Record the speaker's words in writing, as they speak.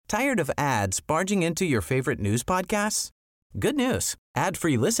Tired of ads barging into your favorite news podcasts? Good news.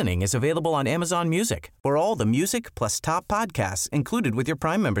 Ad-free listening is available on Amazon Music for all the music plus top podcasts included with your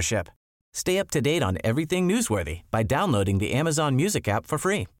Prime membership. Stay up to date on everything newsworthy by downloading the Amazon Music app for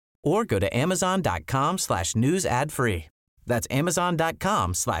free or go to amazon.com/news ad free. That's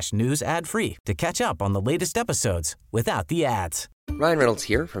amazon.com/news ad free to catch up on the latest episodes without the ads. Ryan Reynolds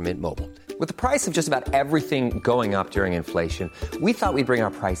here from Mint Mobile. With the price of just about everything going up during inflation, we thought we'd bring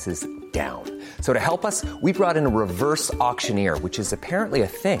our prices down. So to help us, we brought in a reverse auctioneer, which is apparently a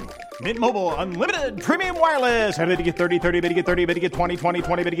thing. Mint Mobile Unlimited Premium Wireless. How to get 30, 30, bit to get 30, bit to get 20, 20,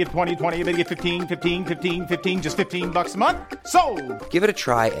 20, bit to get 20, 20, bit to get 15, 15, 15, 15, just $15 a month? Sold! Give it a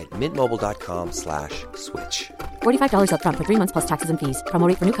try at mintmobile.com/switch. $45 up front for 3 months plus taxes and fees. Promo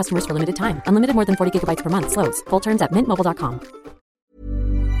rate for new customers for limited time. Unlimited more than 40 gigabytes per month. Slows full terms at mintmobile.com.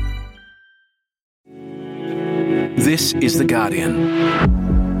 This is The Guardian.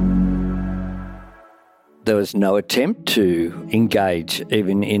 There was no attempt to engage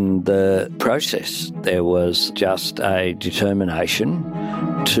even in the process. There was just a determination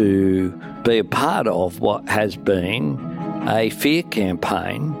to be a part of what has been a fear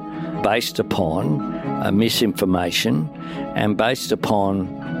campaign based upon misinformation and based upon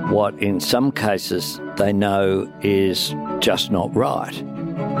what in some cases they know is just not right.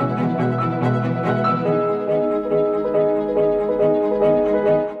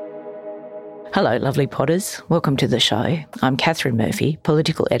 Hello, lovely podders. Welcome to the show. I'm Katharine Murphy,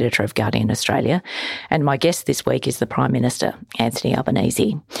 political editor of Guardian Australia, and my guest this week is the Prime Minister, Anthony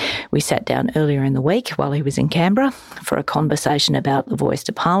Albanese. We sat down earlier in the week while he was in Canberra for a conversation about the voice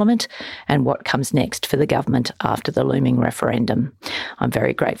to Parliament and what comes next for the government after the looming referendum. I'm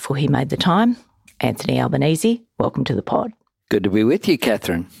very grateful he made the time. Anthony Albanese, welcome to the pod. Good to be with you,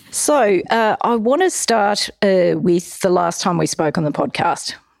 Katharine. So I want to start with the last time we spoke on the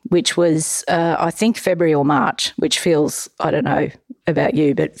podcast, which was, I think, February or March, which feels, I don't know about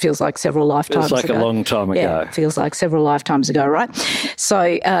you, but feels like several lifetimes ago. Feels like a long time ago. Yeah, feels like several lifetimes ago, right?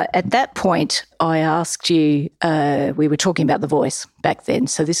 So at that point, I asked you, we were talking about The Voice back then,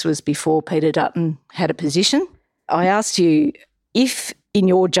 so this was before Peter Dutton had a position. I asked you if, in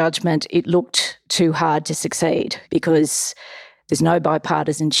your judgment, it looked too hard to succeed because there's no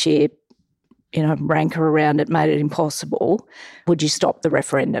bipartisanship, rancor around it made it impossible. Would you stop the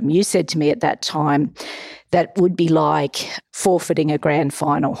referendum? You said to me at that time that would be like forfeiting a grand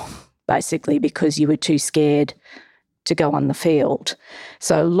final, basically, because you were too scared to go on the field.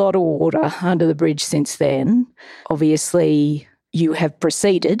 So a lot of water under the bridge since then. Obviously, you have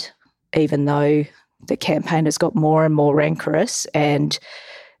proceeded, even though the campaign has got more and more rancorous and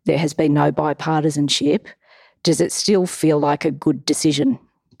there has been no bipartisanship. Does it still feel like a good decision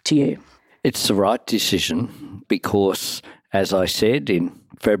to you? It's the right decision because, as I said in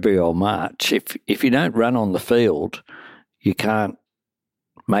February or March, if you don't run on the field, you can't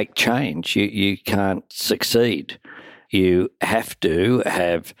make change. You can't succeed. You have to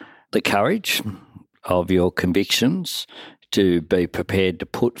have the courage of your convictions to be prepared to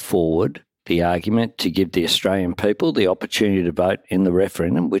put forward the argument to give the Australian people the opportunity to vote in the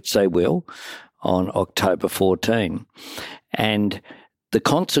referendum, which they will, on October 14. And the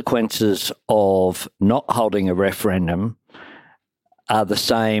consequences of not holding a referendum are the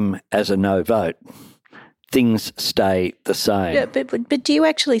same as a no vote. Things stay the same. Yeah, but do you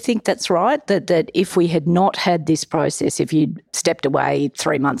actually think that's right? That if we had not had this process, if you'd stepped away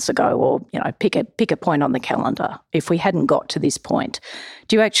 3 months ago, or pick a point on the calendar, if we hadn't got to this point,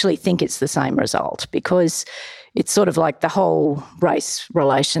 do you actually think it's the same result? Because it's sort of like the whole race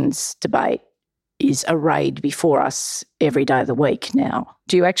relations debate is arrayed before us every day of the week now.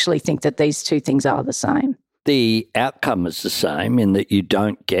 Do you actually think that these two things are the same? The outcome is the same in that you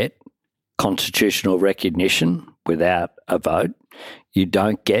don't get constitutional recognition without a vote. You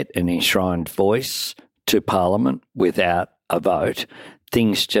don't get an enshrined voice to Parliament without a vote.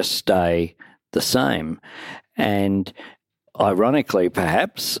 Things just stay the same. And ironically,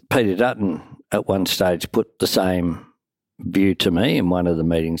 perhaps, Peter Dutton at one stage put the same view to me in one of the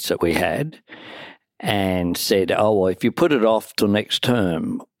meetings that we had and said, well, if you put it off till next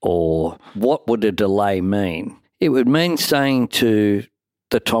term, or what would a delay mean? It would mean saying to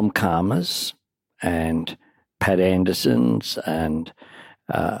the Tom Calmers and Pat Andersons and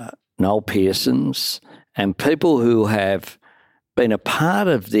Noel Pearsons and people who have been a part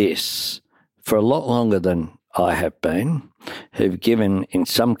of this for a lot longer than I have been, who've given, in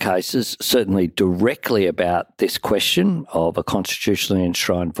some cases, certainly directly about this question of a constitutionally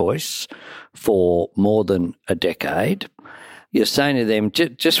enshrined voice for more than a decade. You're saying to them,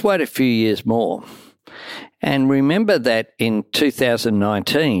 just wait a few years more. And remember that in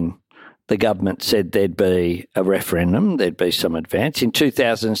 2019, the government said there'd be a referendum, there'd be some advance. In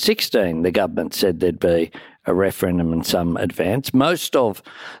 2016, the government said there'd be a referendum and some advance. Most of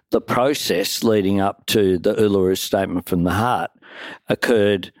the process leading up to the Uluru Statement from the Heart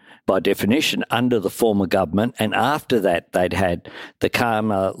occurred by definition under the former government, and after that they'd had the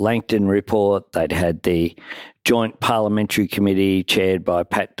Karma-Langton report, they'd had the Joint Parliamentary Committee chaired by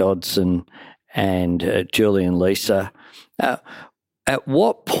Pat Dodson and Julian Leeser. At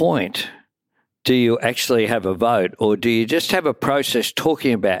what point do you actually have a vote, or do you just have a process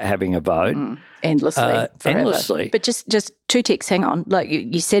talking about having a vote? Endlessly. Endlessly. But just two ticks, hang on. Like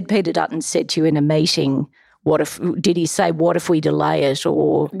you said, Peter Dutton said to you in a meeting, did he say, what if we delay it,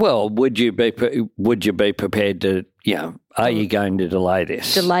 or? Well, would you be prepared to, are you going to delay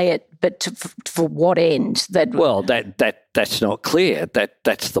this? Delay it, but for what end? That's not clear.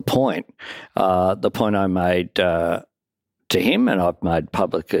 That's the point. The point I made to him, and I've made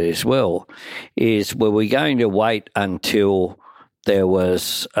publicly as well, is were we going to wait until there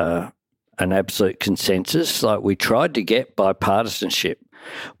was an absolute consensus like we tried to get bipartisanship?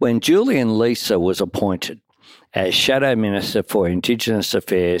 When Julian Leeser was appointed as Shadow Minister for Indigenous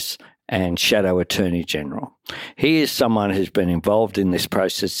Affairs and Shadow Attorney General, he is someone who's been involved in this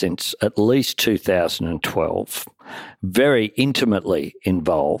process since at least 2012, very intimately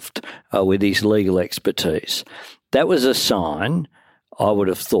involved with his legal expertise. That was a sign, I would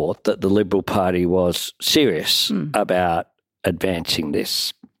have thought, that the Liberal Party was serious about advancing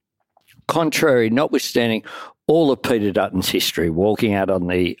this. Contrary, notwithstanding all of Peter Dutton's history, walking out on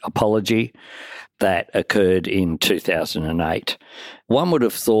the apology that occurred in 2008, one would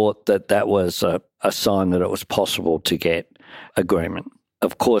have thought that that was a sign that it was possible to get agreement.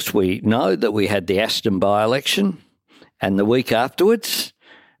 Of course, we know that we had the Aston by-election, and the week afterwards,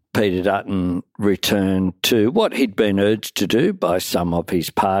 Peter Dutton returned to what he'd been urged to do by some of his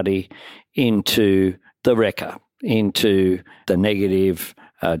party, into the wrecker, into the negative,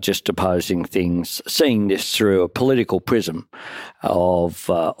 just opposing things, seeing this through a political prism of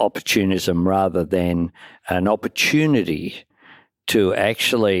opportunism rather than an opportunity to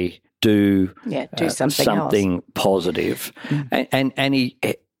actually do something positive. And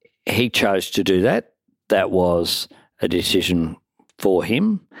he chose to do that. That was a decision for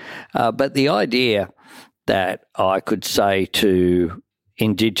him. But the idea that I could say to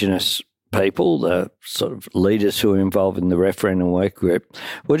Indigenous people, the sort of leaders who are involved in the referendum work group,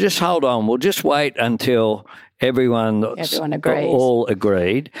 we'll just hold on, we'll just wait until everyone agrees. All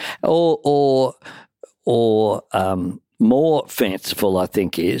agreed, or more fanciful, I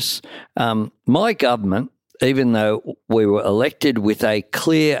think, is my government, even though we were elected with a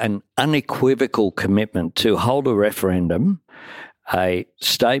clear and unequivocal commitment to hold a referendum, a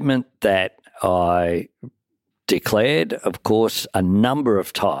statement that I declared, of course, a number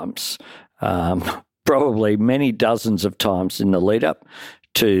of times, probably many dozens of times in the lead-up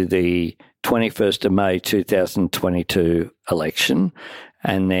to the 21st of May 2022 election,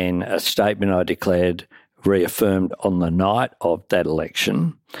 and then a statement I declared reaffirmed on the night of that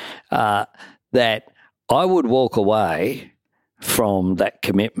election, that I would walk away from that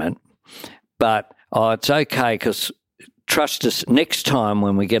commitment, but it's okay because trust us, next time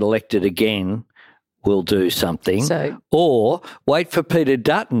when we get elected again, we'll do something. Or wait for Peter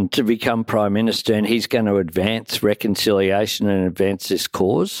Dutton to become Prime Minister and he's going to advance reconciliation and advance this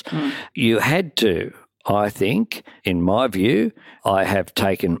cause. You had to, I think, in my view, I have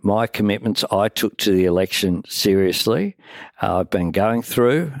taken my commitments I took to the election seriously. I've been going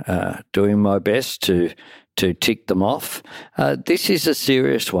through, doing my best to tick them off. This is a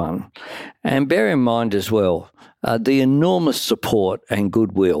serious one. And bear in mind as well, the enormous support and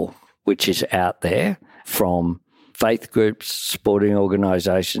goodwill which is out there from faith groups, sporting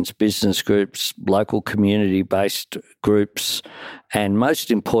organisations, business groups, local community-based groups, and most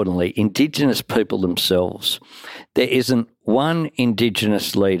importantly, Indigenous people themselves. There isn't one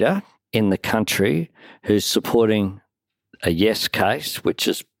Indigenous leader in the country who's supporting a yes case, which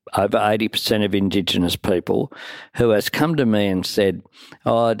is over 80% of Indigenous people, who has come to me and said,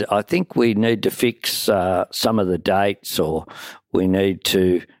 I think we need to fix some of the dates, or we need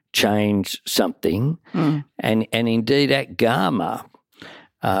to change something. And indeed at Gama,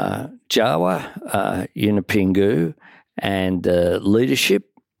 Jawa, Unipingu, and the leadership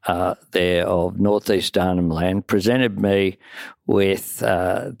there of Northeast Arnhem Land presented me with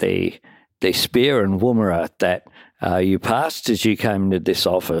the spear and woomera that you passed as you came into this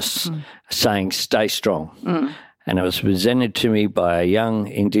office, saying, stay strong. and it was presented to me by a young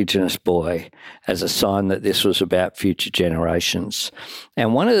Indigenous boy as a sign that this was about future generations.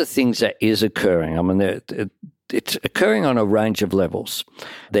 And one of the things that is occurring, I mean, it's occurring on a range of levels.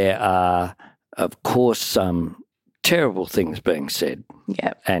 There are, of course, some terrible things being said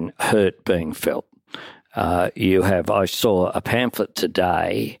and hurt being felt. I saw a pamphlet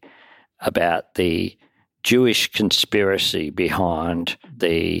today about the Jewish conspiracy behind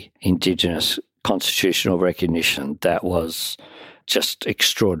the Indigenous constitutional recognition that was just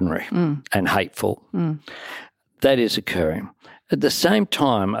extraordinary and hateful. That is occurring. At the same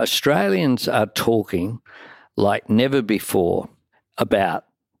time, Australians are talking like never before about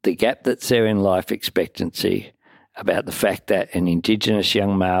the gap that's there in life expectancy, about the fact that an Indigenous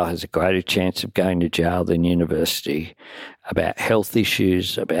young male has a greater chance of going to jail than university, about health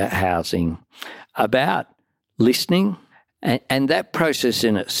issues, about housing, about listening. And that process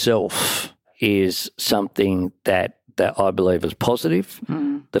in itself is something that I believe is positive.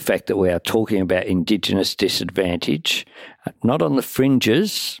 The fact that we are talking about Indigenous disadvantage, not on the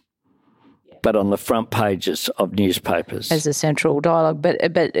fringes, but on the front pages of newspapers. As a central dialogue.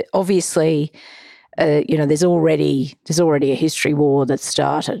 But obviously, there's already a history war that's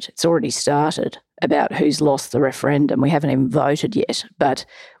started. It's already started about who's lost the referendum. We haven't even voted yet, but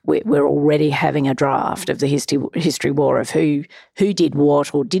we're already having a draft of the history war of who did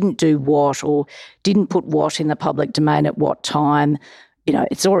what or didn't do what or didn't put what in the public domain at what time.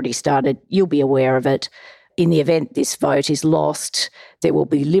 It's already started. You'll be aware of it. In the event this vote is lost, there will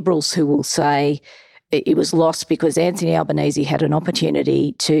be Liberals who will say it was lost because Anthony Albanese had an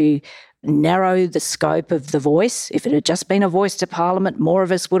opportunity to narrow the scope of the voice. If it had just been a voice to Parliament, more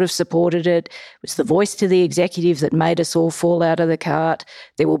of us would have supported it. It was the voice to the executive that made us all fall out of the cart.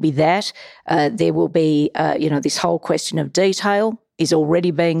 There will be that. There will be, this whole question of detail is already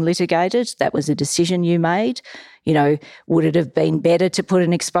being litigated. That was a decision you made. Would it have been better to put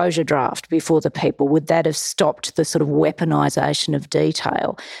an exposure draft before the people? Would that have stopped the sort of weaponisation of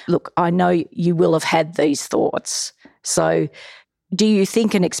detail? Look, I know you will have had these thoughts. So do you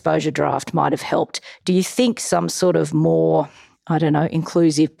think an exposure draft might have helped? Do you think some sort of more,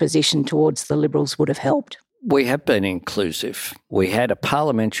 inclusive position towards the Liberals would have helped? We have been inclusive. We had a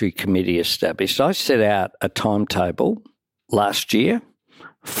parliamentary committee established. I set out a timetable last year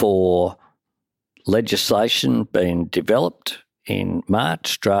for legislation being developed in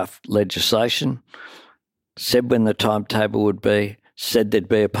March, draft legislation, said when the timetable would be, said there'd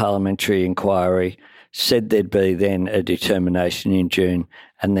be a parliamentary inquiry, said there'd be then a determination in June,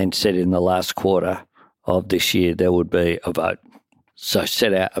 and then said in the last quarter of this year there would be a vote. So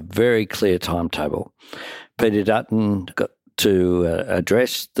set out a very clear timetable. Peter Dutton got to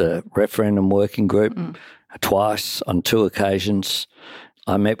address the referendum working group twice on 2 occasions.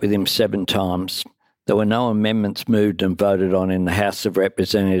 I met with him 7 times. There were no amendments moved and voted on in the House of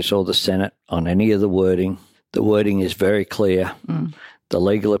Representatives or the Senate on any of the wording. The wording is very clear. The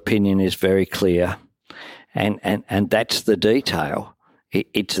legal opinion is very clear. And that's the detail.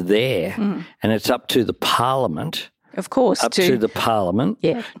 It's there, and it's up to the Parliament. Of course. Up to the Parliament,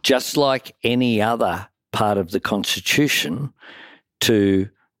 just like any other part of the Constitution, to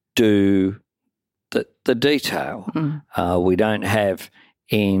do the detail. We don't have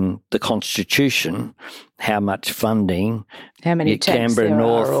in the Constitution how much funding how many Canberra there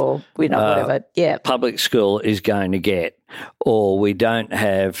North are or whatever. Public school is going to get, or we don't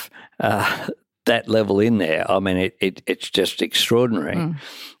have that level in there. I mean, it's just extraordinary.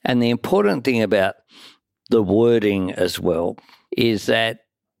 And the important thing about the wording as well is that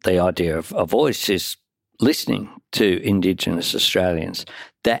the idea of a voice is listening to Indigenous Australians.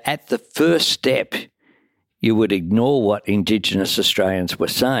 That at the first step, you would ignore what Indigenous Australians were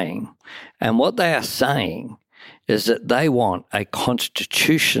saying. And what they are saying is that they want a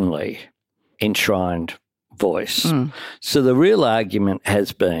constitutionally enshrined voice. So the real argument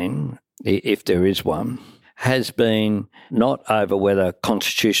has been, if there is one, has been not over whether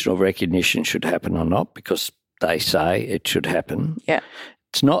constitutional recognition should happen or not, because they say it should happen.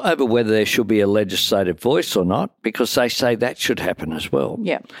 It's not over whether there should be a legislative voice or not, because they say that should happen as well.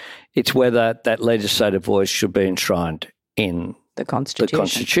 It's whether that legislative voice should be enshrined in the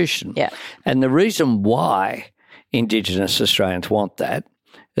Constitution. And the reason why Indigenous Australians want that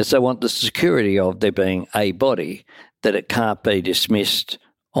is they want the security of there being a body, that it can't be dismissed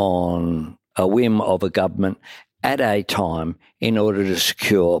on a whim of a government at a time in order to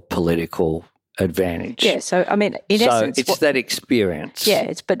secure political advantage. So I mean, in essence, it's that experience.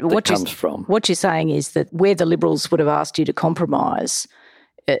 But what comes from what you're saying is that where the Liberals would have asked you to compromise,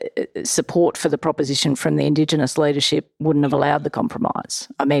 support for the proposition from the Indigenous leadership wouldn't have allowed the compromise.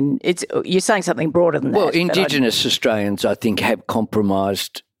 I mean, you're saying something broader than that. Well, Indigenous Australians, I think, have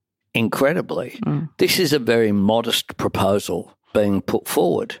compromised incredibly. This is a very modest proposal being put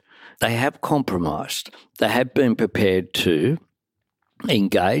forward. They have compromised. They have been prepared to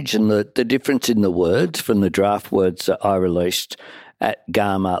engage, and the difference in the words from the draft words that I released at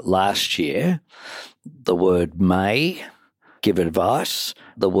Gama last year, the word may give advice,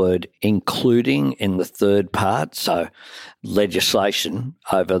 the word including in the third part, so legislation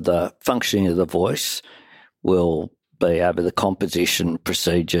over the functioning of the voice will be over the composition,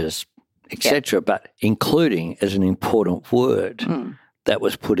 procedures, etc., but including is an important word that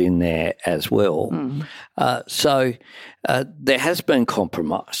was put in there as well. So there has been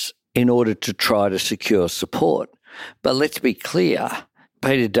compromise in order to try to secure support. But let's be clear,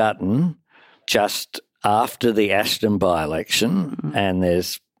 Peter Dutton, just after the Aston by-election, and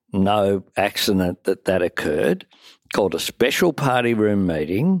there's no accident that occurred, called a special party room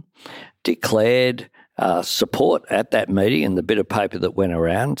meeting, declared support at that meeting, and the bit of paper that went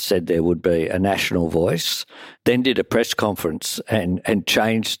around said there would be a national voice, then did a press conference and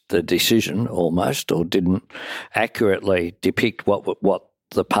changed the decision almost, or didn't accurately depict what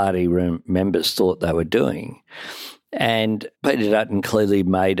the party room members thought they were doing. And Peter Dutton clearly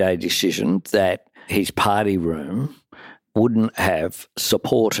made a decision that his party room wouldn't have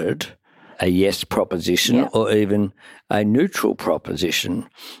supported a yes proposition or even a neutral proposition.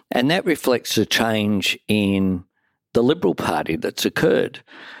 And that reflects a change in the Liberal Party that's occurred.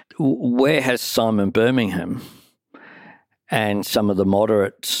 Where has Simon Birmingham and some of the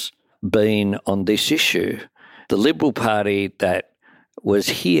moderates been on this issue? The Liberal Party that was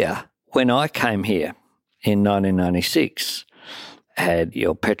here when I came here in 1996 had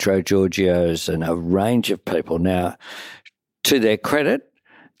your Petro Georgios and a range of people. Now, to their credit,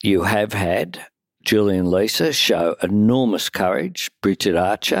 you have had Julian Leeser show enormous courage, Bridget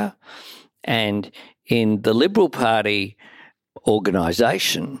Archer, and in the Liberal Party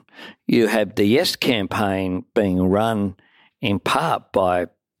organisation, you have the Yes campaign being run in part by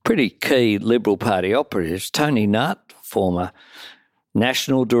pretty key Liberal Party operatives. Tony Nutt, former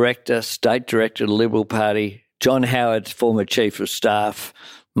National Director, State Director of the Liberal Party, John Howard's former Chief of Staff,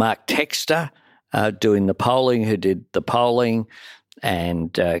 Mark Textor, doing the polling, who did the polling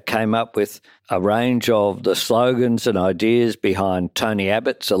and came up with a range of the slogans and ideas behind Tony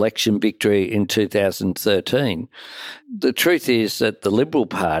Abbott's election victory in 2013. The truth is that the Liberal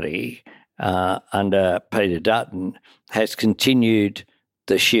Party under Peter Dutton has continued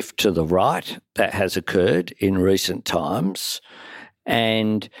the shift to the right that has occurred in recent times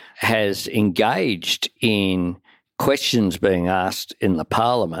and has engaged in questions being asked in the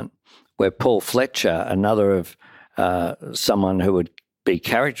Parliament where Paul Fletcher, another of someone who would be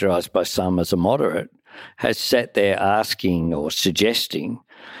characterised by some as a moderate, has sat there asking or suggesting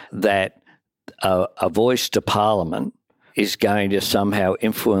that a voice to Parliament is going to somehow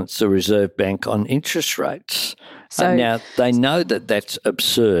influence the Reserve Bank on interest rates. So now, they know that that's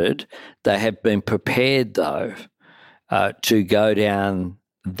absurd. They have been prepared, though, to go down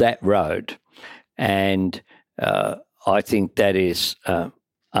that road. And I think that is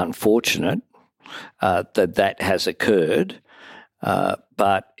unfortunate that has occurred,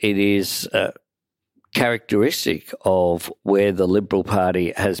 but it is characteristic of where the Liberal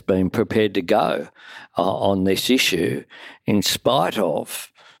Party has been prepared to go on this issue, in spite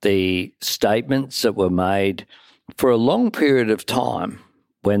of the statements that were made for a long period of time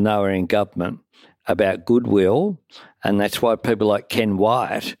when they were in government about goodwill. And that's why people like Ken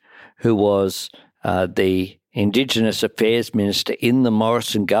Wyatt, who was the Indigenous Affairs Minister in the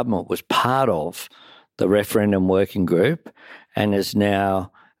Morrison government, was part of the referendum working group and has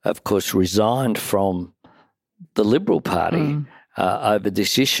now, of course, resigned from the Liberal Party over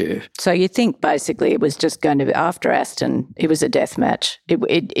this issue. So you think basically it was just going to be, after Aston, it was a death match.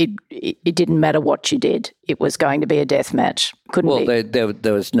 It didn't matter what you did. It was going to be a death match. Couldn't be.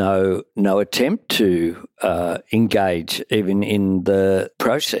 There was no attempt to engage even in the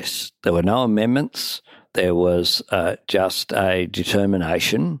process. There were no amendments. There was just a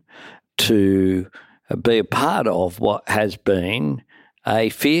determination to be a part of what has been a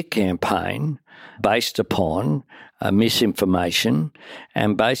fear campaign based upon misinformation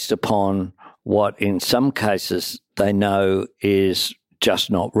and based upon what in some cases they know is just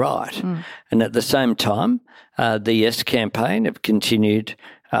not right. And at the same time, the Yes campaign have continued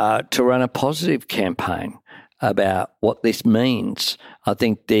to run a positive campaign about what this means. I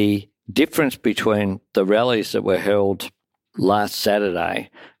think the difference between the rallies that were held last Saturday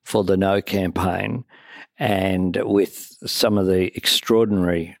for the No campaign and with some of the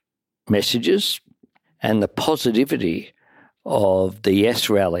extraordinary messages and the positivity of the yes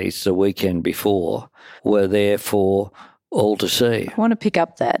rallies the weekend before were there for all to see. I want to pick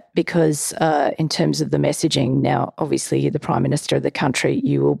up that because in terms of the messaging, now obviously you're the Prime Minister of the country,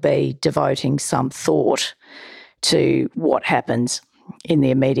 you will be devoting some thought to what happens in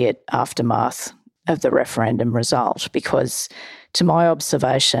the immediate aftermath of the referendum result, because to my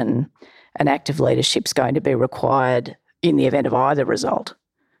observation, an active leadership is going to be required in the event of either result,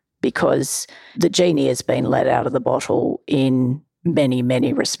 because the genie has been let out of the bottle in many,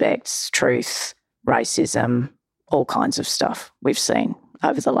 many respects. Truth, racism, all kinds of stuff we've seen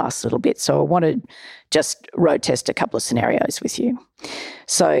over the last little bit. So I want to just road test a couple of scenarios with you.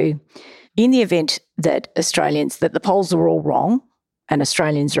 So in the event that the polls are all wrong and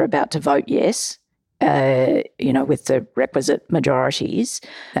Australians are about to vote yes, with the requisite majorities,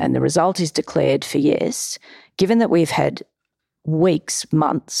 and the result is declared for yes, given that we've had weeks,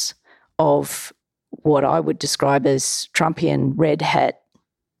 months of what I would describe as Trumpian red hat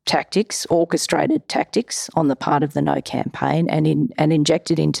tactics, orchestrated tactics on the part of the No campaign and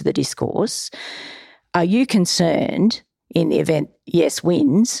injected into the discourse, are you concerned in the event yes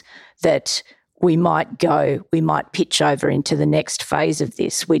wins that we might pitch over into the next phase of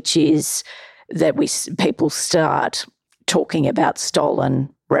this, which is that people start talking about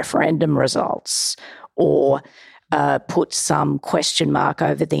stolen referendum results or put some question mark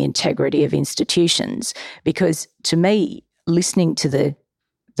over the integrity of institutions? Because to me, listening to the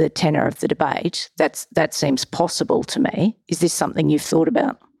tenor of the debate, that seems possible to me. Is this something you've thought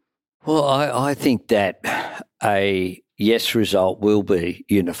about? Well, I think that a yes result will be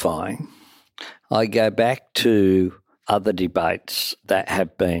unifying. I go back to other debates that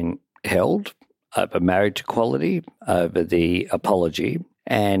have been held over marriage equality, over the apology,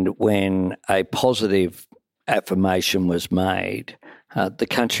 and when a positive affirmation was made, the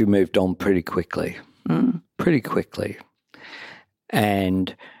country moved on pretty quickly.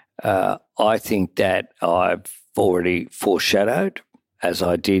 And I think that I've already foreshadowed, as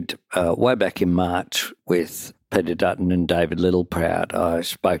I did way back in March with Peter Dutton and David Littleproud. I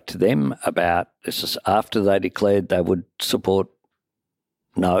spoke to them about this is after they declared they would support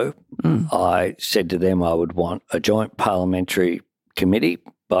no. I said to them I would want a joint parliamentary committee,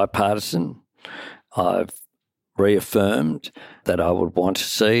 bipartisan. I've reaffirmed that I would want to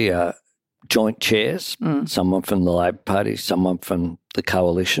see joint chairs, someone from the Labor Party, someone from the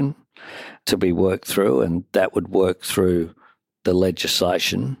coalition, to be worked through, and that would work through the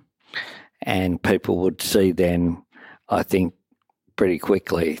legislation, and people would see then, I think, pretty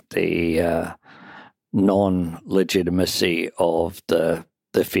quickly the non-legitimacy of the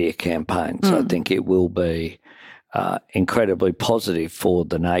fear campaigns. I think it will be incredibly positive for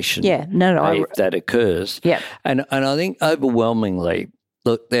the nation if that occurs. Yeah. And I think overwhelmingly,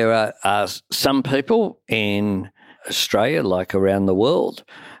 look, there are some people in Australia, like around the world,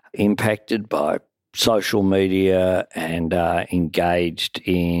 impacted by social media and engaged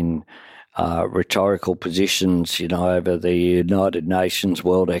in rhetorical positions, over the United Nations,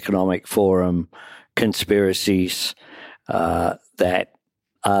 World Economic Forum, conspiracies that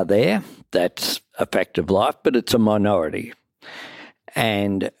are there. That's a fact of life, but it's a minority.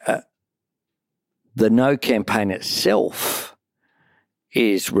 And the No campaign itself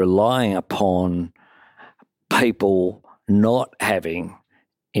is relying upon people not having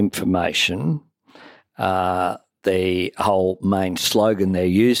information. The whole main slogan they're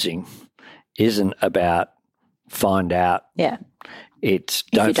using isn't about find out. Yeah. It's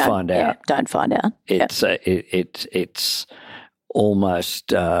don't find out. Yeah, don't find out. It's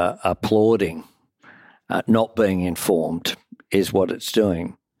almost applauding not being informed is what it's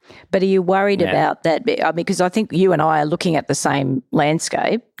doing. But are you worried about that? Because I think you and I are looking at the same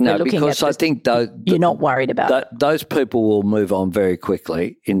landscape. No, because I think you're not worried about it. Those people will move on very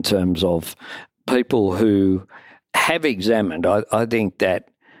quickly in terms of people who have examined. I think that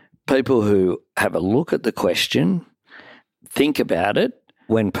people who have a look at the question, think about it,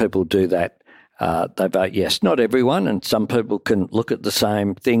 when people do that, they vote yes. Not everyone, and some people can look at the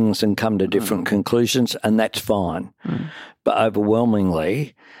same things and come to different conclusions, and that's fine. But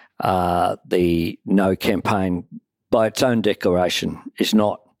overwhelmingly, the No campaign, by its own declaration, is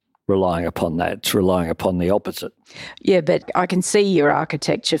not relying upon that. It's relying upon the opposite. Yeah, but I can see your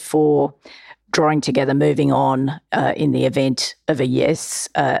architecture for drawing together, moving on in the event of a yes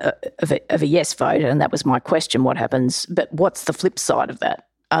of a yes vote, and that was my question. What happens? But what's the flip side of that?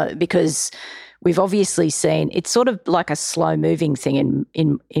 Because we've obviously seen it's sort of like a slow moving thing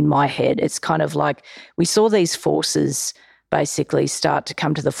in my head. It's kind of like we saw these forces basically start to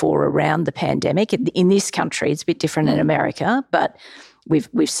come to the fore around the pandemic. In this country, it's a bit different in America, but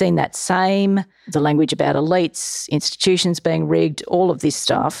we've seen that same, the language about elites, institutions being rigged, all of this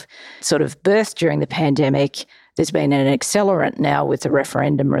stuff sort of birthed during the pandemic. There's been an accelerant now with the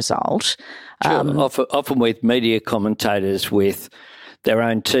referendum result. Sure. Often with media commentators with their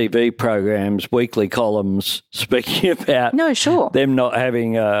own TV programs, weekly columns, speaking about them not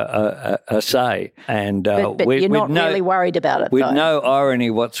having a say. And but you're not really worried about it, with though. no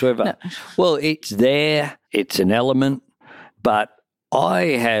irony whatsoever. No. Well, it's there. It's an element. But I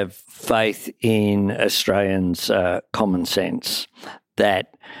have faith in Australians' common sense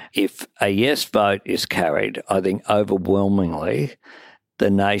that if a yes vote is carried, I think overwhelmingly the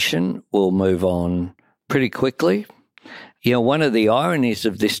nation will move on pretty quickly. You know, one of the ironies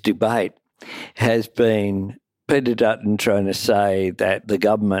of this debate has been Peter Dutton trying to say that the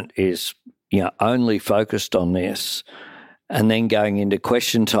government is, only focused on this, and then going into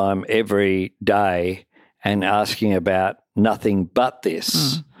question time every day and asking about nothing but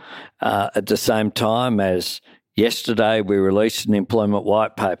this. At the same time as yesterday we released an employment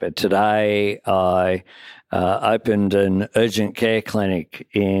white paper. Today I opened an urgent care clinic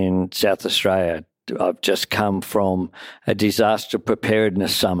in South Australia. I've just come from a disaster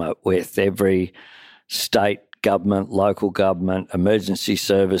preparedness summit with every state government, local government, emergency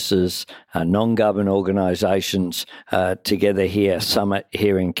services, non-government organisations together here, summit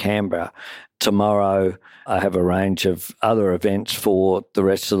here in Canberra. Tomorrow I have a range of other events for the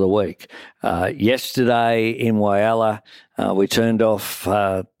rest of the week. Yesterday in Whyalla, we turned off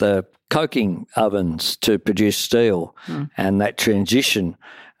the coking ovens to produce steel, and that transition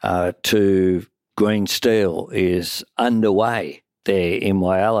to green steel is underway there in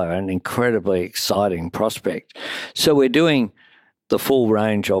Whyalla, an incredibly exciting prospect. So we're doing the full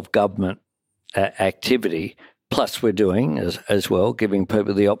range of government activity, plus we're doing as well, giving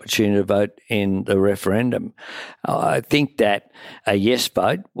people the opportunity to vote in the referendum. I think that a yes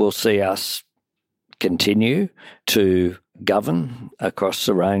vote will see us continue to govern across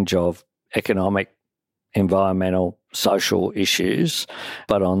the range of economic, environmental, social issues.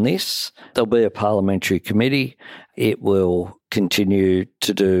 But on this, there'll be a parliamentary committee. It will continue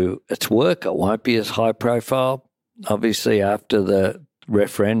to do its work. It won't be as high profile, obviously, after the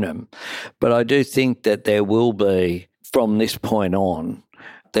referendum. But I do think that there will be, from this point on,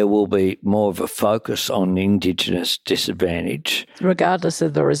 there will be more of a focus on Indigenous disadvantage. Regardless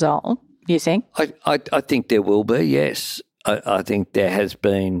of the result, you think? I think there will be, yes. I think there has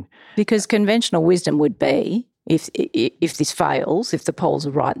been. Because conventional wisdom would be, if this fails, if the polls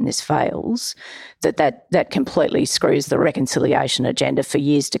are right and this fails, that completely screws the reconciliation agenda for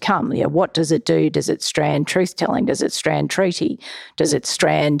years to come. What does it do? Does it strand truth-telling? Does it strand treaty? Does it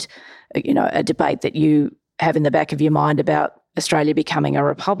strand, a debate that you have in the back of your mind about Australia becoming a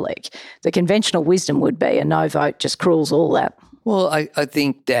republic? The conventional wisdom would be a no vote just cruels all that. Well, I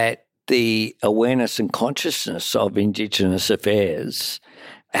think that the awareness and consciousness of Indigenous affairs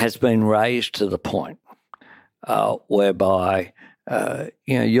has been raised to the point whereby,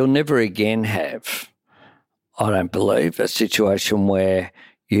 you'll never again have, I don't believe, a situation where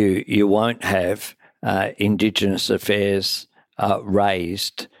you won't have Indigenous affairs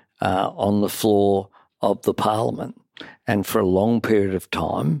raised on the floor of the Parliament. And for a long period of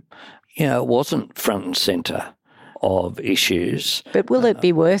time, it wasn't front and centre of issues. But will it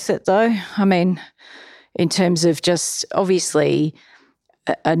be worth it, though? I mean, in terms of just obviously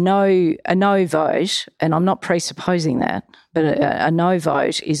a no vote, and I'm not presupposing that, but a no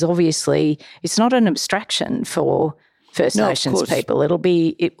vote is obviously, it's not an abstraction for First Nations people.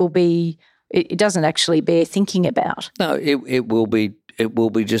 It doesn't actually bear thinking about. No, it will be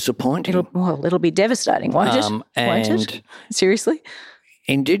disappointing. It'll be devastating, won't it? Won't it? Seriously?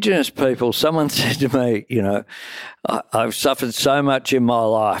 Indigenous people, someone said to me, I've suffered so much in my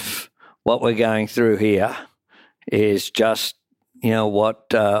life. What we're going through here is just,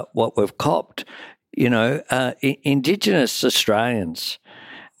 what we've copped. Indigenous Australians,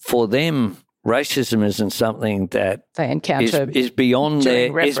 for them, racism isn't something that they encounter is beyond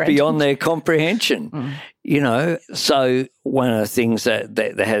their comprehension. So one of the things that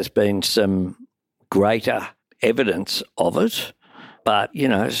there has been some greater evidence of it, but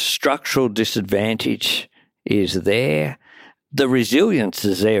structural disadvantage is there. The resilience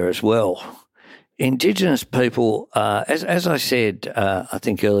is there as well. Indigenous people, as I said, I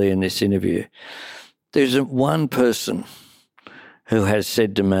think earlier in this interview, there's one person who has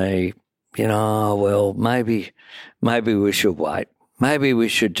said to me, maybe we should wait. Maybe we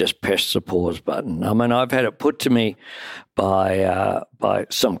should just press the pause button. I mean, I've had it put to me by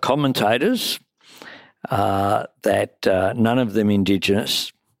some commentators that none of them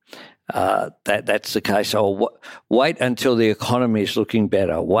Indigenous. That's the case. Wait until the economy is looking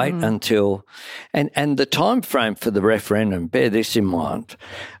better. Wait until, and the time frame for the referendum, bear this in mind,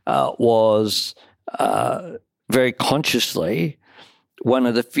 was very consciously one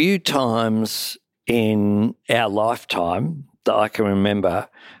of the few times in our lifetime that I can remember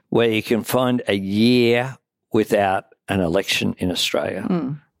where you can find a year without an election in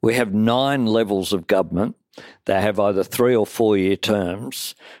Australia. We have 9 levels of government. They have either 3 or 4 year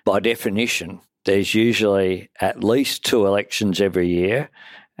terms. By definition, there's usually at least 2 elections every year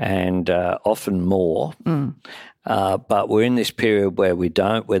and often more. But we're in this period where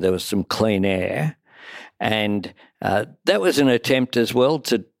where there was some clean air. And that was an attempt as well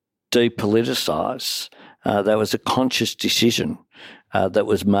to depoliticise. That was a conscious decision that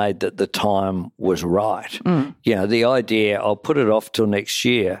was made that the time was right. You know, the idea, I'll put it off till next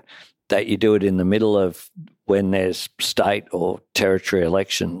year, that you do it in the middle of when there's state or territory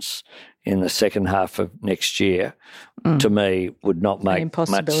elections in the second half of next year, to me would not make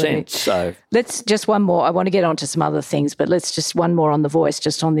much sense. So let's just one more. I want to get on to some other things, but let's just one more on the voice,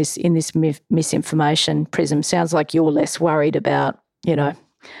 just on this, in this misinformation prism. Sounds like you're less worried about, you know,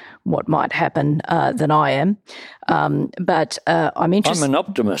 what might happen than I am. But I'm interested. I'm an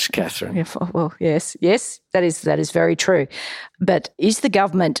optimist, Katharine. Yeah, well, yes, that is very true. But is the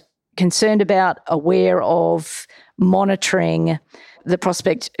government concerned about, aware of, monitoring the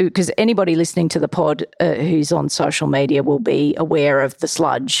prospect? Because anybody listening to the pod who's on social media will be aware of the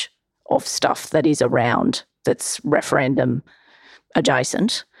sludge of stuff that is around that's referendum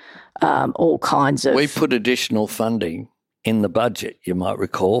adjacent, all kinds of... We put additional funding in the budget, you might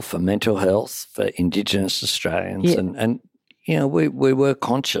recall, for mental health, for Indigenous Australians, and you know, we were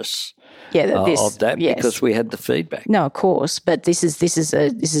conscious of that because we had the feedback. No, of course, but this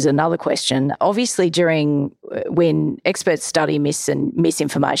is another question. Obviously, when experts study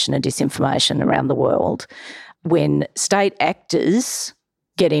misinformation and disinformation around the world, when state actors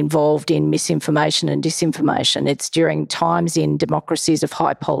get involved in misinformation and disinformation, it's during times in democracies of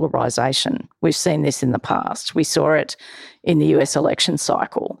high polarisation. We've seen this in the past. We saw it in the US election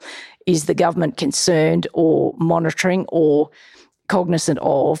cycle. Is the government concerned or monitoring or cognizant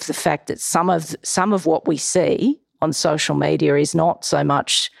of the fact that some of what we see on social media is not so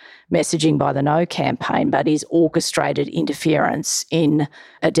much messaging by the No campaign, but is orchestrated interference in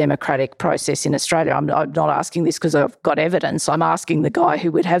a democratic process in Australia? I'm not asking this because I've got evidence. I'm asking the guy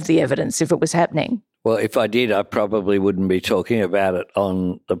who would have the evidence if it was happening. Well, if I did, I probably wouldn't be talking about it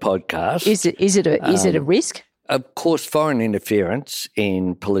on the podcast. Is it a risk? Of course, foreign interference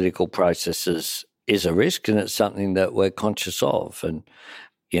in political processes is a risk, and it's something that we're conscious of. And,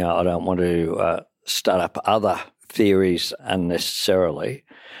 you know, I don't want to start up other theories unnecessarily.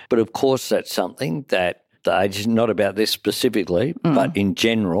 But, of course, that's something that the agency, not about this specifically, but in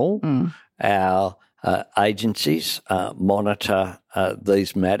general, our agencies monitor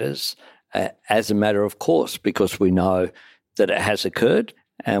these matters as a matter of course, because we know that it has occurred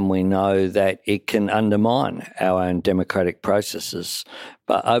and we know that it can undermine our own democratic processes.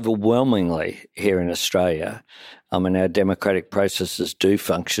 But overwhelmingly here in Australia, I mean, our democratic processes do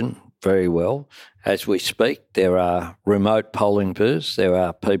function very well. As we speak, there are remote polling booths. There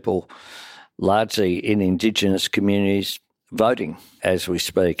are people largely in Indigenous communities voting as we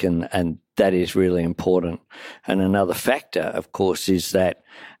speak, and that is really important. And another factor, of course, is that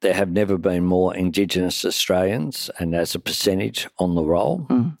there have never been more Indigenous Australians, and as a percentage on the roll,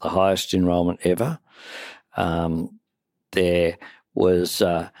 the highest enrolment ever. There was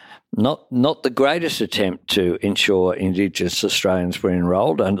not the greatest attempt to ensure Indigenous Australians were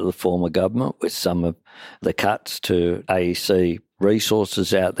enrolled under the former government, with some of the cuts to AEC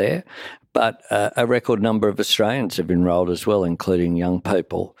resources out there. But a record number of Australians have enrolled as well, including young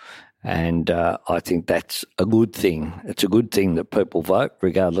people. And I think that's a good thing. It's a good thing that people vote,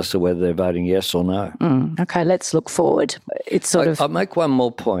 regardless of whether they're voting yes or no. Okay, let's look forward. I'll make one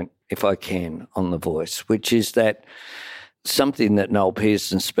more point, if I can, on The Voice, which is that something that Noel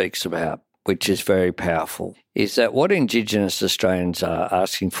Pearson speaks about, which is very powerful, is that what Indigenous Australians are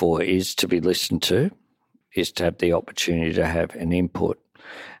asking for is to be listened to, is to have the opportunity to have an input.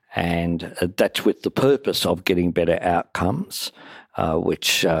 And that's with the purpose of getting better outcomes,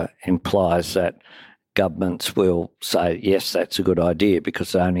 which implies that governments will say, yes, that's a good idea,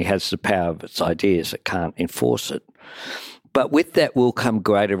 because it only has the power of its ideas. It can't enforce it. But with that will come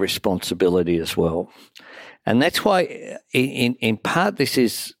greater responsibility as well. And that's why, in part, this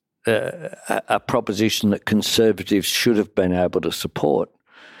is a proposition that Conservatives should have been able to support,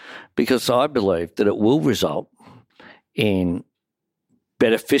 because I believe that it will result in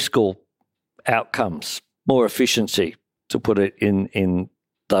better fiscal outcomes, more efficiency, to put it in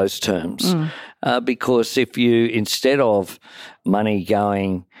those terms. Because if you, instead of money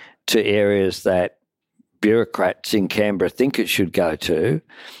going to areas that bureaucrats in Canberra think it should go to,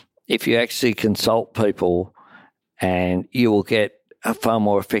 if you actually consult people, and you will get a far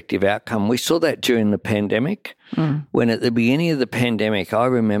more effective outcome. We saw that during the pandemic. When at the beginning of the pandemic, I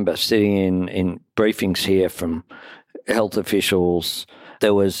remember sitting in briefings here from health officials,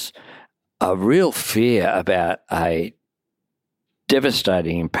 there was a real fear about a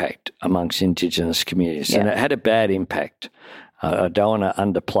devastating impact amongst Indigenous communities, and it had a bad impact. I don't want to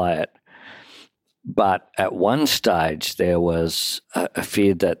underplay it. But at one stage, there was a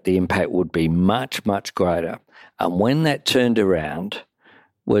fear that the impact would be much, much greater. And when that turned around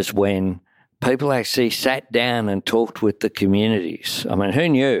was when people actually sat down and talked with the communities. I mean, who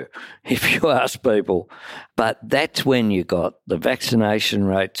knew if you asked people? But that's when you got the vaccination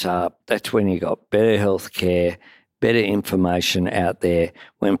rates up. That's when you got better health care, better information out there,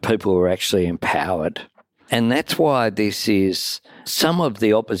 when people were actually empowered. And that's why this is, some of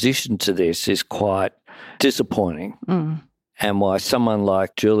the opposition to this is quite disappointing. And why someone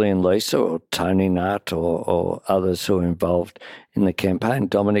like Julian Lisa or Tony Nutt or others who are involved in the campaign,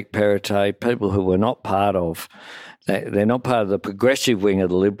 Dominic Perrottet, people who were not part of, they're not part of the progressive wing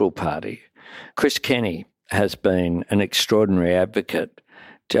of the Liberal Party. Chris Kenny has been an extraordinary advocate,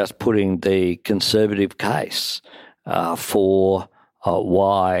 just putting the Conservative case for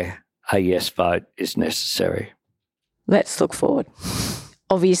why a yes vote is necessary. Let's look forward.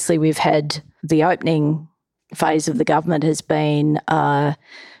 Obviously, we've had the opening phase of the government has been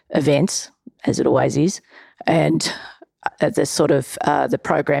events, as it always is, and the sort of the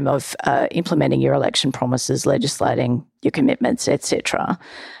program of implementing your election promises, legislating your commitments, etc.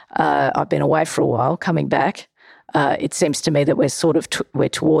 I've been away for a while, coming back. It seems to me that we're sort of we're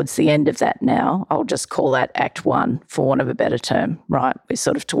towards the end of that now. I'll just call that Act 1, for want of a better term, right? We're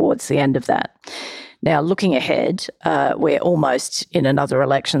sort of towards the end of that. Now, looking ahead, we're almost in another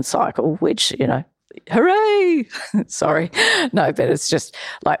election cycle, which, you know, hooray! Sorry. No, but it's just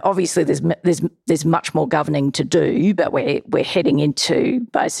like, obviously there's much more governing to do, but we're heading into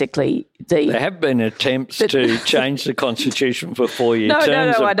basically There have been attempts to change the Constitution for 4-year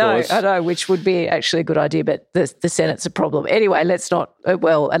terms, I know, which would be actually a good idea, but the Senate's a problem. Anyway, let's not,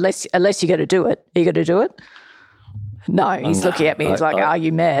 unless you're going to do it. Are you going to do it? No, he's looking at me. He's like, are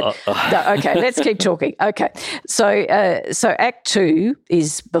you mad? No, okay, let's keep talking. Okay, so Act 2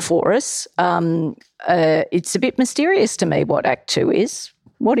 is before us. It's a bit mysterious to me what Act 2 is.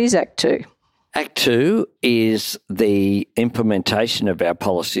 What is Act 2? Act 2 is the implementation of our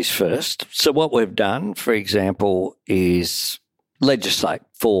policies first. So what we've done, for example, is legislate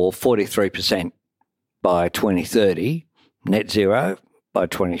for 43% by 2030, net zero by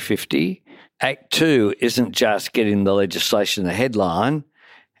 2050. Act 2 isn't just getting the legislation, the headline,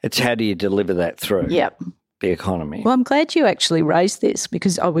 it's how do you deliver that through the economy. Well, I'm glad you actually raised this,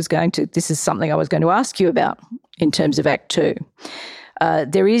 because this is something I was going to ask you about in terms of Act 2.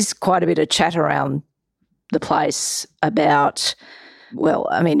 There is quite a bit of chat around the place about, well,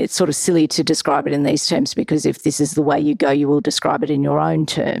 I mean, it's sort of silly to describe it in these terms, because if this is the way you go, you will describe it in your own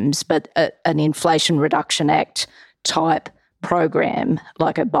terms, but an Inflation Reduction Act type program,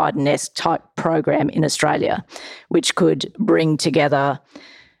 like a Biden-esque type program in Australia, which could bring together,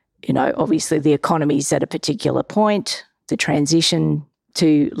 you know, obviously the economy's at a particular point, the transition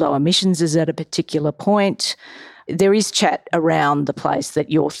to low emissions is at a particular point. There is chat around the place that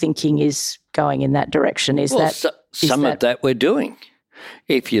your thinking is going in that direction. Some of that we're doing.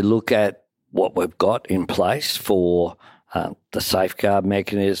 If you look at what we've got in place for the safeguard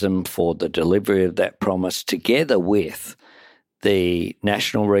mechanism, for the delivery of that promise, together with the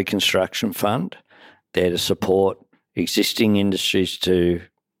National Reconstruction Fund, there to support existing industries to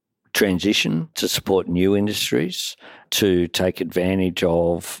transition, to support new industries, to take advantage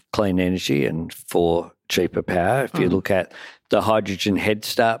of clean energy and for cheaper power. If you look at the Hydrogen Head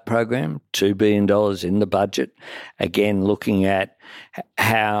Start program, $2 billion in the budget, again looking at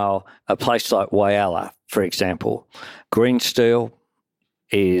how a place like Whyalla, for example, green steel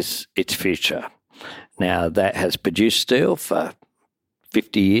is its future. Now, that has produced steel for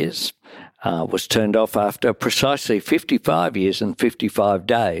 50 years, was turned off after precisely 55 years and 55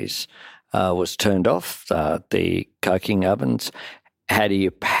 days, was turned off, the coking ovens. How do you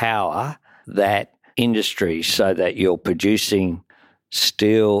power that industry so that you're producing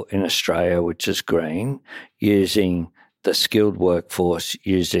steel in Australia, which is green, using the skilled workforce,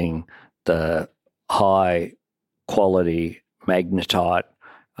 using the high-quality magnetite,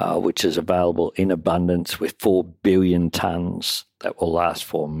 which is available in abundance with 4 billion tonnes that will last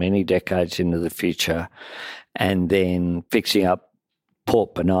for many decades into the future, and then fixing up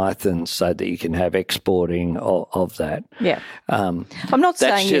Port Bonython so that you can have exporting of that. Yeah. I'm not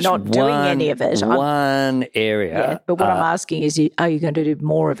saying you're not doing any of it. One area. Yeah, but what I'm asking is, are you going to do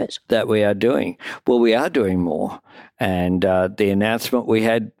more of it? That we are doing. Well, we are doing more. And the announcement we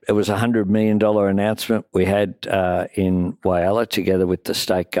had, it was a $100 million announcement we had in Whyalla together with the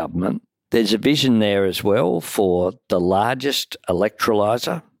state government. There's a vision there as well for the largest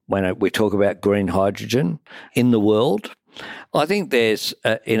electrolyser when we talk about green hydrogen in the world. I think there's,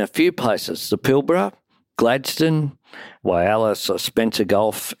 in a few places, the Pilbara, Gladstone, Whyalla, so Spencer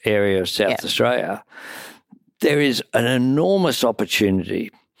Gulf area of South Australia, there is an enormous opportunity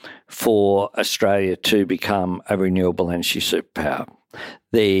for Australia to become a renewable energy superpower.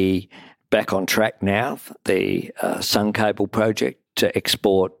 The back on track now, the Sun Cable project to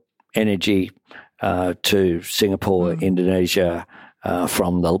export energy to Singapore, Indonesia,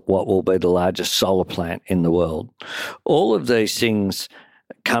 from what will be the largest solar plant in the world. All of these things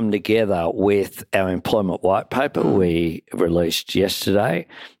come together with our employment white paper we released yesterday,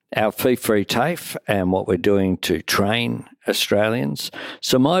 our fee-free TAFE, and what we're doing to train Australians.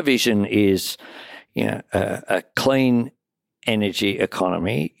 So my vision is, a clean energy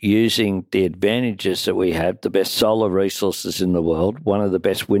economy using the advantages that we have, the best solar resources in the world, one of the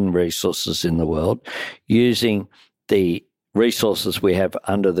best wind resources in the world, using the resources we have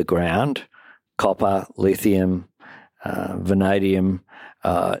under the ground, copper, lithium, vanadium,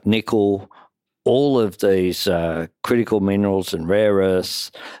 nickel, all of these critical minerals and rare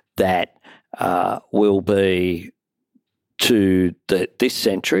earths that will be to this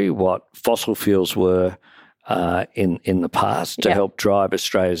century what fossil fuels were in the past to help drive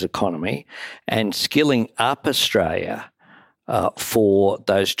Australia's economy, and skilling up Australia for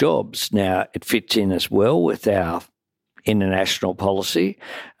those jobs. Now, it fits in as well with our international policy,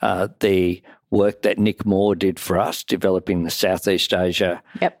 the work that Nick Moore did for us, developing the Southeast Asia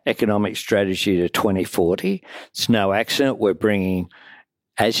economic strategy to 2040. It's no accident we're bringing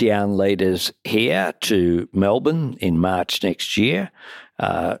ASEAN leaders here to Melbourne in March next year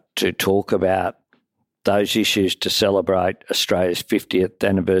to talk about those issues, to celebrate Australia's 50th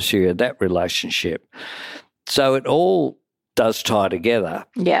anniversary of that relationship. So it all does tie together.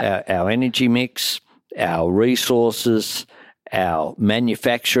 Our energy mix, our resources, our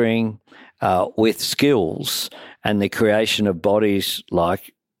manufacturing with skills, and the creation of bodies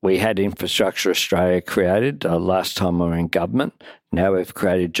like we had Infrastructure Australia created last time we were in government. Now we've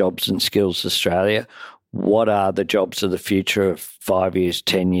created Jobs and Skills Australia. What are the jobs of the future of 5 years,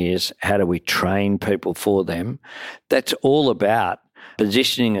 10 years? How do we train people for them? That's all about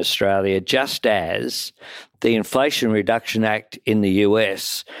positioning Australia, just as the Inflation Reduction Act in the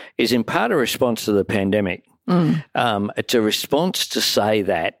US is in part a response to the pandemic. It's a response to say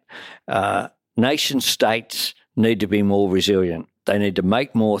that nation states need to be more resilient. They need to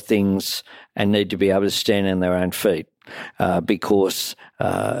make more things and need to be able to stand on their own feet because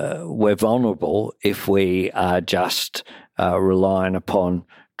we're vulnerable if we are just relying upon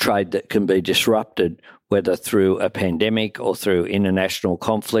trade that can be disrupted, whether through a pandemic or through international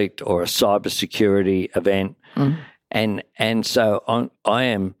conflict or a cybersecurity event. And so I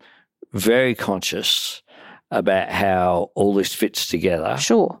am very conscious about how all this fits together.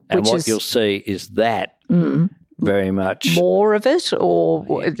 Sure. And what you'll see is that very much more of it, or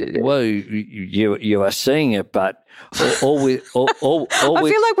well, you are seeing it, but all with I feel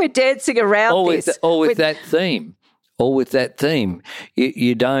like we're dancing around this. All with that theme.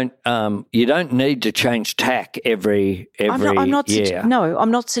 You don't need to change tack every year. I'm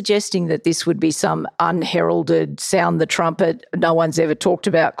not suggesting that this would be some unheralded sound the trumpet. No one's ever talked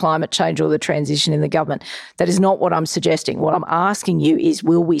about climate change or the transition in the government. That is not what I'm suggesting. What I'm asking you is,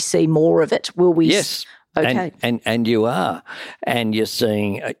 will we see more of it? Will we? Yes. Okay. And you are, and you're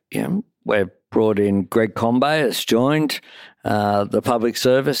seeing. We've brought in Greg Combay has joined the public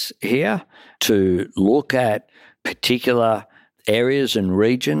service here to look at particular areas and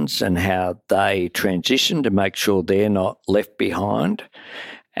regions and how they transition to make sure they're not left behind.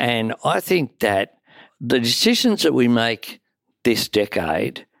 And I think that the decisions that we make this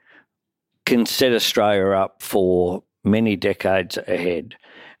decade can set Australia up for many decades ahead.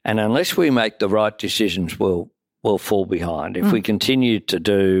 And unless we make the right decisions, we'll fall behind. If we continue to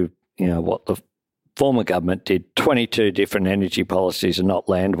do, what the former government did, 22 different energy policies and not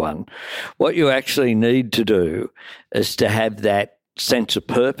land one, what you actually need to do is to have that sense of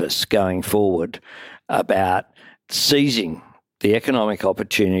purpose going forward about seizing the economic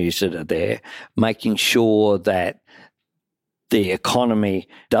opportunities that are there, making sure that the economy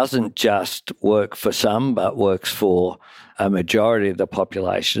doesn't just work for some, but works for a majority of the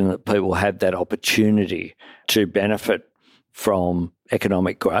population, that people have that opportunity to benefit from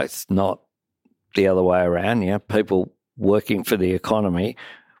economic growth, not the other way around. People working for the economy.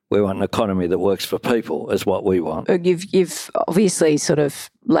 We want an economy that works for people is what we want. You've obviously sort of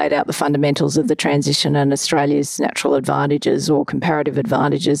laid out the fundamentals of the transition and Australia's natural advantages or comparative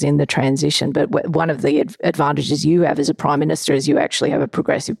advantages in the transition. But one of the advantages you have as a Prime Minister is you actually have a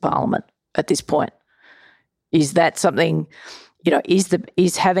progressive parliament at this point. Is that something,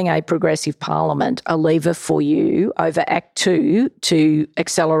 is having a progressive parliament a lever for you over Act 2 to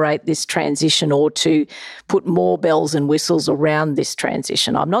accelerate this transition or to put more bells and whistles around this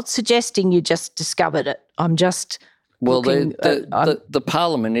transition? I'm not suggesting you just discovered it. I'm just the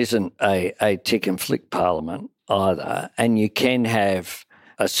parliament isn't a tick and flick parliament either, and you can have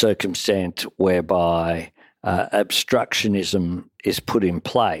a circumstance whereby obstructionism is put in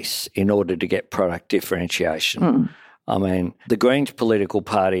place in order to get product differentiation. I mean, the Greens political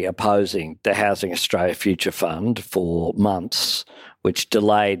party opposing the Housing Australia Future Fund for months, which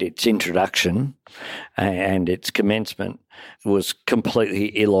delayed its introduction and its commencement, was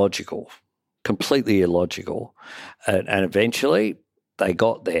completely illogical. And eventually they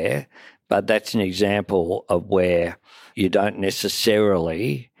got there, but that's an example of where you don't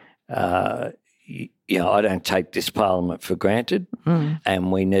necessarily, I don't take this parliament for granted,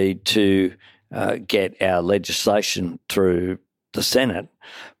 and we need to get our legislation through the Senate.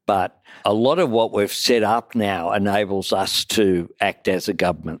 But a lot of what we've set up now enables us to act as a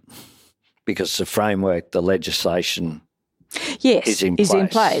government because the framework, the legislation is in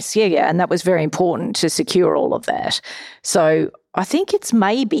place. Yeah, and that was very important to secure all of that. So I think it's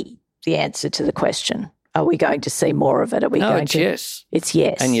maybe the answer to the question. Are we going to see more of it? Yes. It's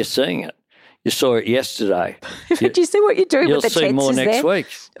yes. And you're seeing it. You saw it yesterday. Do you see what you're doing with the tenses there? You'll see more next week.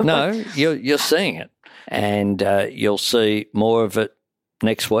 No, you're seeing it. And you'll see more of it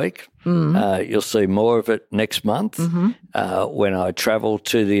next week. You'll see more of it next month. When I travel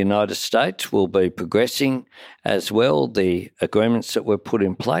to the United States, we'll be progressing as well the agreements that were put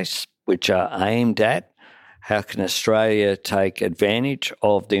in place, which are aimed at how can Australia take advantage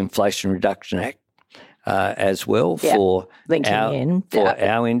of the Inflation Reduction Act as well for our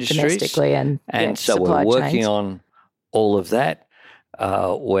industries. Domestically and so we're working on all of that.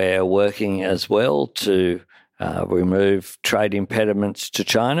 We're working as well to remove trade impediments to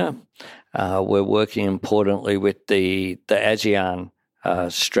China. We're working importantly with the ASEAN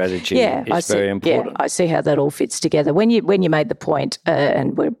strategy. It's very important. Yeah, I see how that all fits together. When you made the point,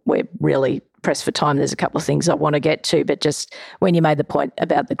 and we're really pressed for time, there's a couple of things I want to get to, but just when you made the point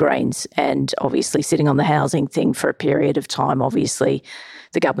about the Greens and obviously sitting on the housing thing for a period of time, obviously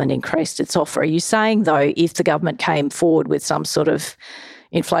the government increased its offer. Are you saying, though, if the government came forward with some sort of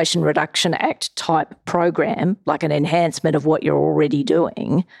Inflation Reduction Act type program, like an enhancement of what you're already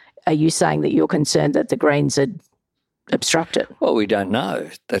doing, are you saying that you're concerned that the Greens had obstructed? Well, we don't know.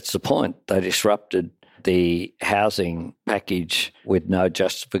 That's the point. They disrupted the housing package with no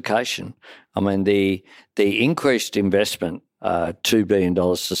justification. I mean, the increased investment, $2 billion,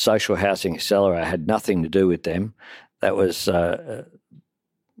 the Social Housing Accelerator, had nothing to do with them. That was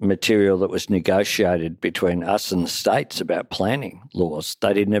material that was negotiated between us and the states about planning laws.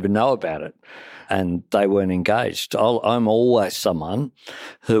 They didn't even know about it, and they weren't engaged. I'm always someone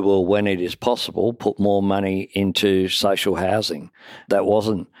who will, when it is possible, put more money into social housing. That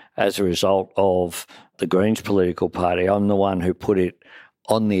wasn't as a result of the Greens political party. I'm the one who put it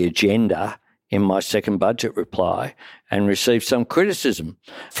on the agenda in my second budget reply and received some criticism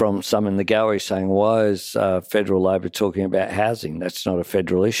from some in the gallery saying, why is federal Labor talking about housing? That's not a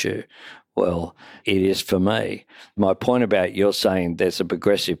federal issue. Well, it is for me. My point about you're saying there's a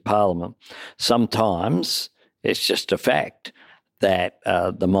progressive parliament, sometimes it's just a fact that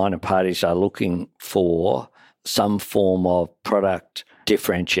the minor parties are looking for some form of product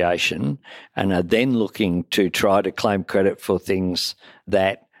differentiation and are then looking to try to claim credit for things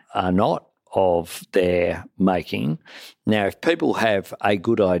that are not of their making. Now, if people have a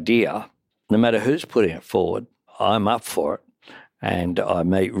good idea, no matter who's putting it forward, I'm up for it. And I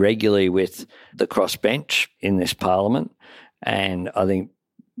meet regularly with the crossbench in this parliament, and I think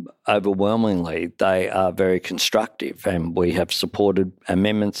overwhelmingly they are very constructive, and we have supported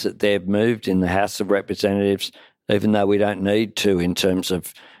amendments that they've moved in the House of Representatives, even though we don't need to in terms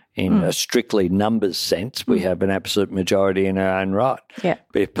of in a strictly numbers sense. We have an absolute majority in our own right. Yeah.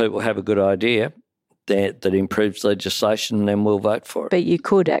 But if people have a good idea that improves legislation, then we'll vote for it. But you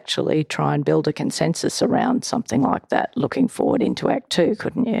could actually try and build a consensus around something like that looking forward into Act 2,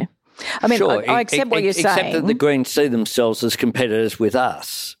 couldn't you? I mean, sure, I accept what you're saying. Except that the Greens see themselves as competitors with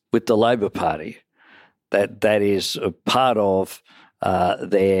us, with the Labor Party. That is a part of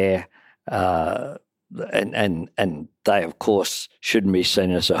their and they, of course, shouldn't be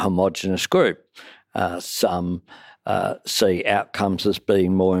seen as a homogenous group. Some see outcomes as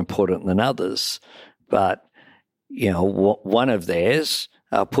being more important than others. But, one of theirs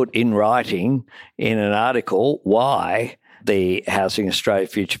put in writing in an article why the Housing Australia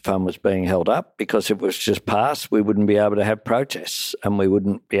Future Fund was being held up, because if it was just passed, we wouldn't be able to have protests and we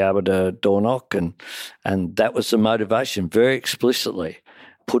wouldn't be able to door knock. And that was the motivation, very explicitly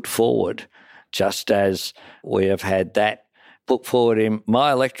put forward, just as we have had that put forward in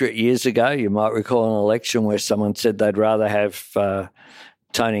my electorate years ago. You might recall an election where someone said they'd rather have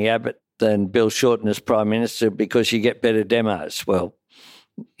Tony Abbott than Bill Shorten as Prime Minister because you get better demos. Well,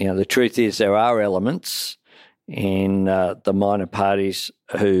 the truth is there are elements in the minor parties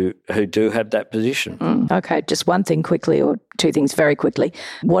who do have that position. Okay, just one thing quickly, or two things very quickly.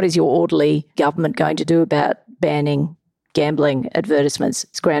 What is your orderly government going to do about banning gambling advertisements?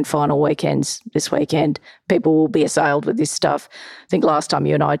 It's grand final weekends this weekend. People will be assailed with this stuff. I think last time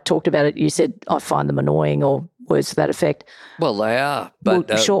you and I talked about it, you said, I find them annoying, or words to that effect. Well, they are. But,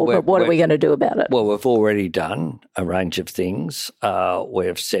 but what are we going to do about it? Well, we've already done a range of things.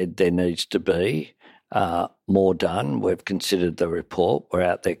 We've said there needs to be more done. We've considered the report. We're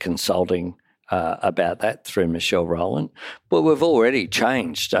out there consulting about that through Michelle Rowland. But we've already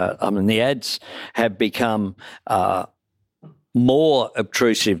changed. The ads have become more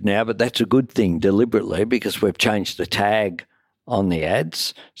obtrusive now, but that's a good thing deliberately, because we've changed the tag on the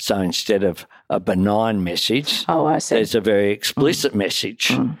ads. So instead of a benign message, there's a very explicit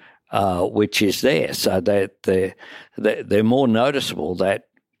message, which is there. So they're more noticeable that,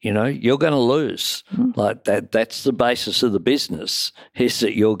 you're going to lose. Like that's the basis of the business, is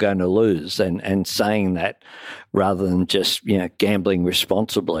that you're going to lose, and saying that rather than just, gambling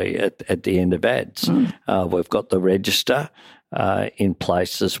responsibly at the end of ads. We've got the register in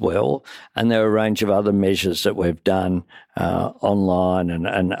place as well, and there are a range of other measures that we've done online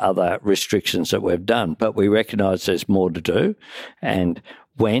and other restrictions that we've done. But we recognise there's more to do, and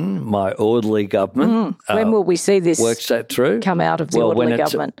when my orderly government when will we see this works that through? Come out of the orderly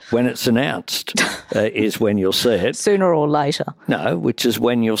government? When it's announced is when you'll see it. Sooner or later? No, which is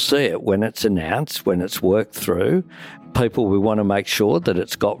when you'll see it, when it's announced, when it's worked through. People, we want to make sure that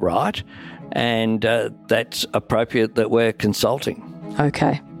it's got right, and that's appropriate that we're consulting.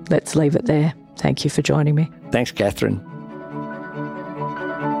 Okay, let's leave it there. Thank you for joining me. Thanks, Katharine.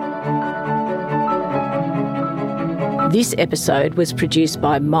 This episode was produced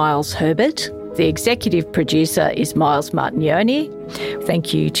by Miles Herbert. The executive producer is Miles Martignoni.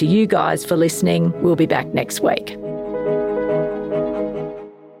 Thank you to you guys for listening. We'll be back next week.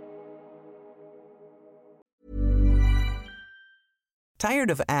 Tired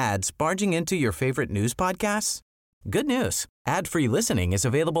of ads barging into your favorite news podcasts? Good news. Ad-free listening is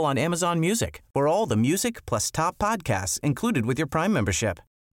available on Amazon Music for all the music plus top podcasts included with your Prime membership.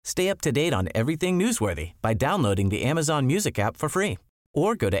 Stay up to date on everything newsworthy by downloading the Amazon Music app for free,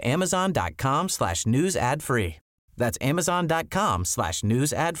 or go to amazon.com/news ad free. That's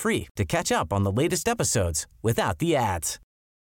amazon.com/news ad free to catch up on the latest episodes without the ads.